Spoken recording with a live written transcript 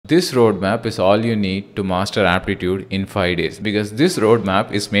This roadmap is all you need to master aptitude in 5 days, because this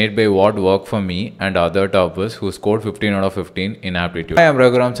roadmap is made by what worked for me and other toppers who scored 15 out of 15 in aptitude. Hi, I'm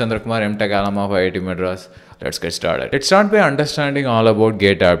Rahuram Chanthrakumar, M.Tech alum of IIT Madras. Let's get started. Let's start by understanding all about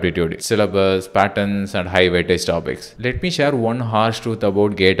GATE Aptitude, syllabus, patterns, and high-weightage topics. Let me share one harsh truth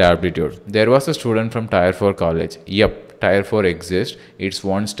about GATE Aptitude. There was a student from Tier 4 college. Yep, Tier 4 exists. It's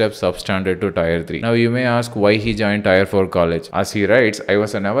one step substandard to Tier 3. Now you may ask why he joined Tier 4 college. As he writes, I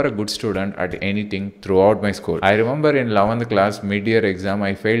was never a good student at anything throughout my school. I remember in 11th class mid-year exam,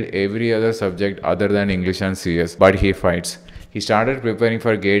 I failed every other subject other than English and CS. But he fights. He started preparing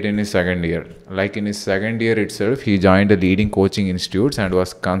for GATE in his second year. Like in his second year itself, he joined the leading coaching institutes and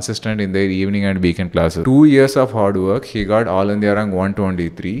was consistent in their evening and weekend classes. 2 years of hard work, he got All India rank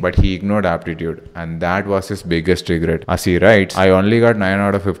 123, but he ignored aptitude, and that was his biggest regret. As he writes, I only got 9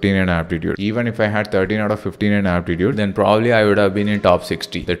 out of 15 in aptitude. Even if I had 13 out of 15 in aptitude, then probably I would have been in top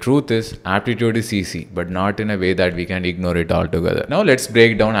 60. The truth is, aptitude is easy, but not in a way that we can ignore it altogether. Now let's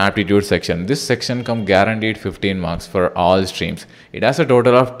break down aptitude section. This section comes guaranteed 15 marks for all streams. It has a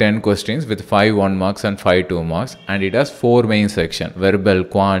total of 10 questions with 5 1 marks and 5 2 marks, and it has 4 main sections: verbal,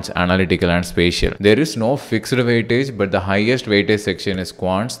 quants, analytical, and spatial. There is no fixed weightage, but the highest weightage section is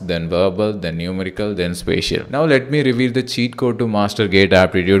quants, then verbal, then numerical, then spatial. Now let me reveal the cheat code to master GATE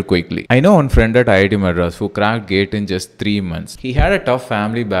aptitude quickly. I know one friend at IIT Madras who cracked GATE in just 3 months. He had a tough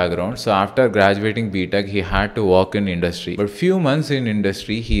family background, so after graduating BTech, he had to work in industry. But few months in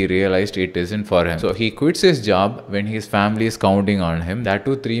industry, he realized it isn't for him. So he quits his job when his family is counting on him, that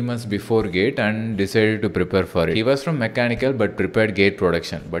too 3 months before GATE, and decided to prepare for it. He was from mechanical but prepared GATE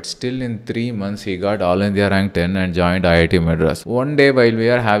production, but still in 3 months he got All India rank 10 and joined IIT Madras. One day while we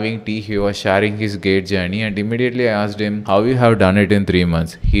are having tea, he was sharing his GATE journey, and immediately I asked him how you have done it in 3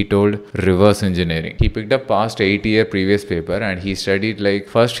 months. He told reverse engineering. He picked up past 8-year previous paper and he studied like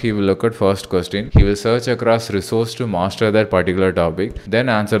first he will look at first question, he will search across resource to master that particular topic, then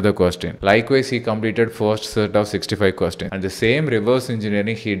answer the question. Likewise, he completed first set of 65 questions. And the same reverse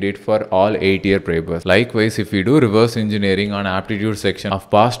engineering he did for all 8-year papers. Likewise, if we do reverse engineering on aptitude section of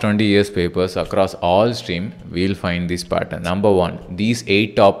past 20 years papers across all stream, we'll find this pattern. Number 1, these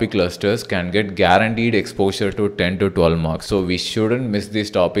 8 topic clusters can get guaranteed exposure to 10 to 12 marks. So we shouldn't miss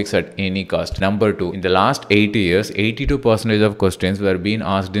these topics at any cost. Number 2, in the last 80 years, 82% of questions were being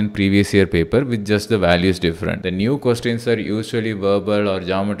asked in previous year paper with just the values different. The new questions are usually verbal or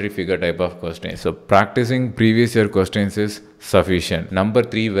geometry figure type of questions. So practicing previous year questions is sufficient. Number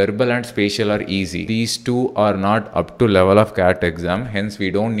 3, verbal and spatial are easy. These two are not up to level of CAT exam, hence we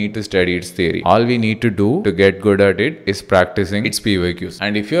don't need to study its theory. All we need to do to get good at it is practicing its PYQs.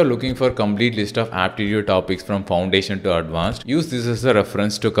 And if you are looking for complete list of aptitude topics from foundation to advanced, use this as a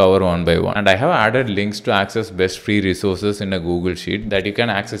reference to cover one by one. And I have added links to access best free resources in a Google Sheet that you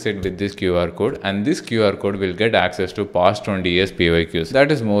can access it with this QR code, and this QR code will get access to past 20 years PYQs.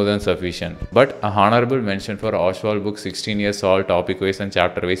 That is more than sufficient. But a honorable mention for Oswaal book 16 years all topic wise and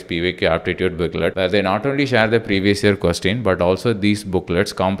chapter wise PYQ aptitude booklet, where they not only share the previous year question, but also these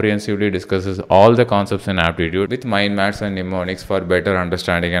booklets comprehensively discusses all the concepts in aptitude with mind maps and mnemonics for better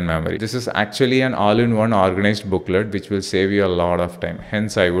understanding and memory. This is actually an all-in-one organized booklet which will save you a lot of time,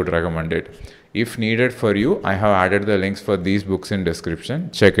 hence I would recommend it. If needed for you, I have added the links for these books in description.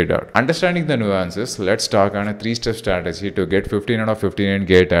 Check it out. Understanding the nuances, let's talk on a 3-step strategy to get 15 out of 15 in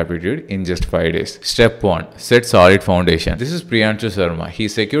GATE aptitude in just 5 days. Step 1. Set solid foundation. This is Priyanshu Sharma. He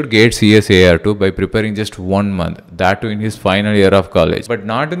secured GATE CSAR2 by preparing just 1 month, that too in his final year of college. But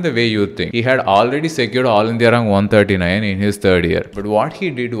not in the way you think. He had already secured All India rank 139 in his 3rd year. But what he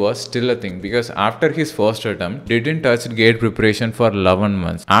did was still a thing, because after his first attempt, didn't touch GATE preparation for 11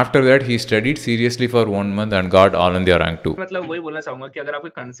 months. After that, he studied seriously for 1 month and got All India rank 2. मतलब वही बोलना चाहूंगा कि अगर आपके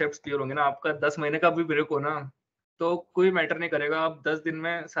concepts clear होंगे ना, आपका 10 महीने का भी ब्रेक हो ना, तो कोई मैटर नहीं करेगा, आप 10 दिन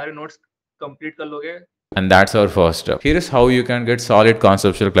में सारे नोट्स कंप्लीट कर लोगे. And that's our first step. Here is how you can get solid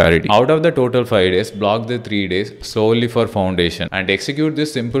conceptual clarity. Out of the total 5 days, block the 3 days solely for foundation and execute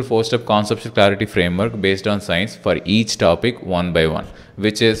this simple 4-step conceptual clarity framework based on science for each topic one by one,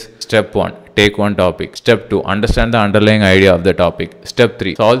 which is step 1. Take one topic. Step 2. Understand the underlying idea of the topic. Step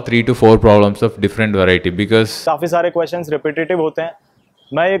 3. Solve 3 to 4 problems of different variety, because काफी सारे questions repetitive होते हैं.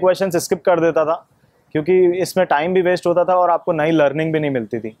 मैं ये question skip कर देता था क्योंकि इसमें टाइम भी वेस्ट होता था और आपको नई लर्निंग भी नहीं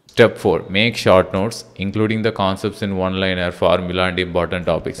मिलती थी. Step 4. Make short notes, including the concepts in one-liner, formula and important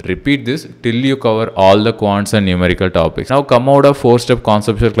topics. Repeat this till you cover all the quants and numerical topics. Now come out of 4-step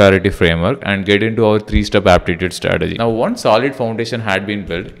conceptual clarity framework and get into our 3-step aptitude strategy. Now once solid foundation had been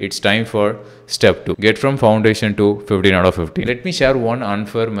built, it's time for Step 2. Get from foundation to 15 out of 15. Let me share one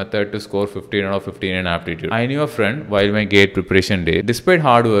unfair method to score 15 out of 15 in aptitude. I knew a friend while my GATE preparation day. Despite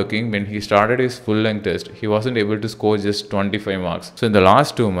hard working, when he started his full-length test, he wasn't able to score just 25 marks. So in the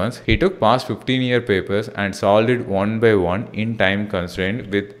last 2 months, he took past 15-year papers and solved it one by one in time constraint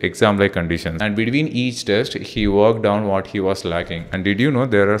with exam-like conditions. And between each test, he worked down what he was lacking. And did you know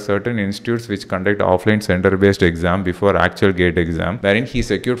there are certain institutes which conduct offline center-based exam before actual GATE exam, wherein he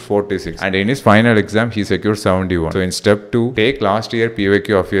secured 46, and in his final exam he secured 71. So in step 2, take last year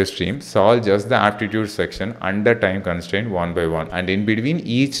PYQ of your stream, solve just the aptitude section under time constraint one by one, and in between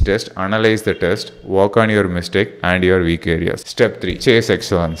each test analyze the test, work on your mistake and your weak areas. Step 3, chase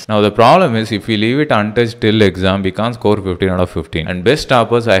excellence. Now the problem is if we leave it untouched till exam, we can't score 15 out of 15. And best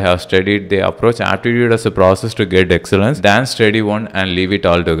toppers I have studied, they approach aptitude as a process to get excellence than study one and leave it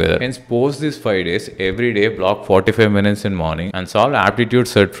all together. Hence post these 5 days, every day block 45 minutes in morning and solve aptitude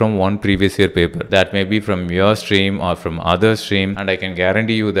set from one previous year paper. That may be from your stream or from other stream, and I can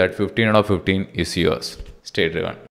guarantee you that 15 out of 15 is yours. Stay driven.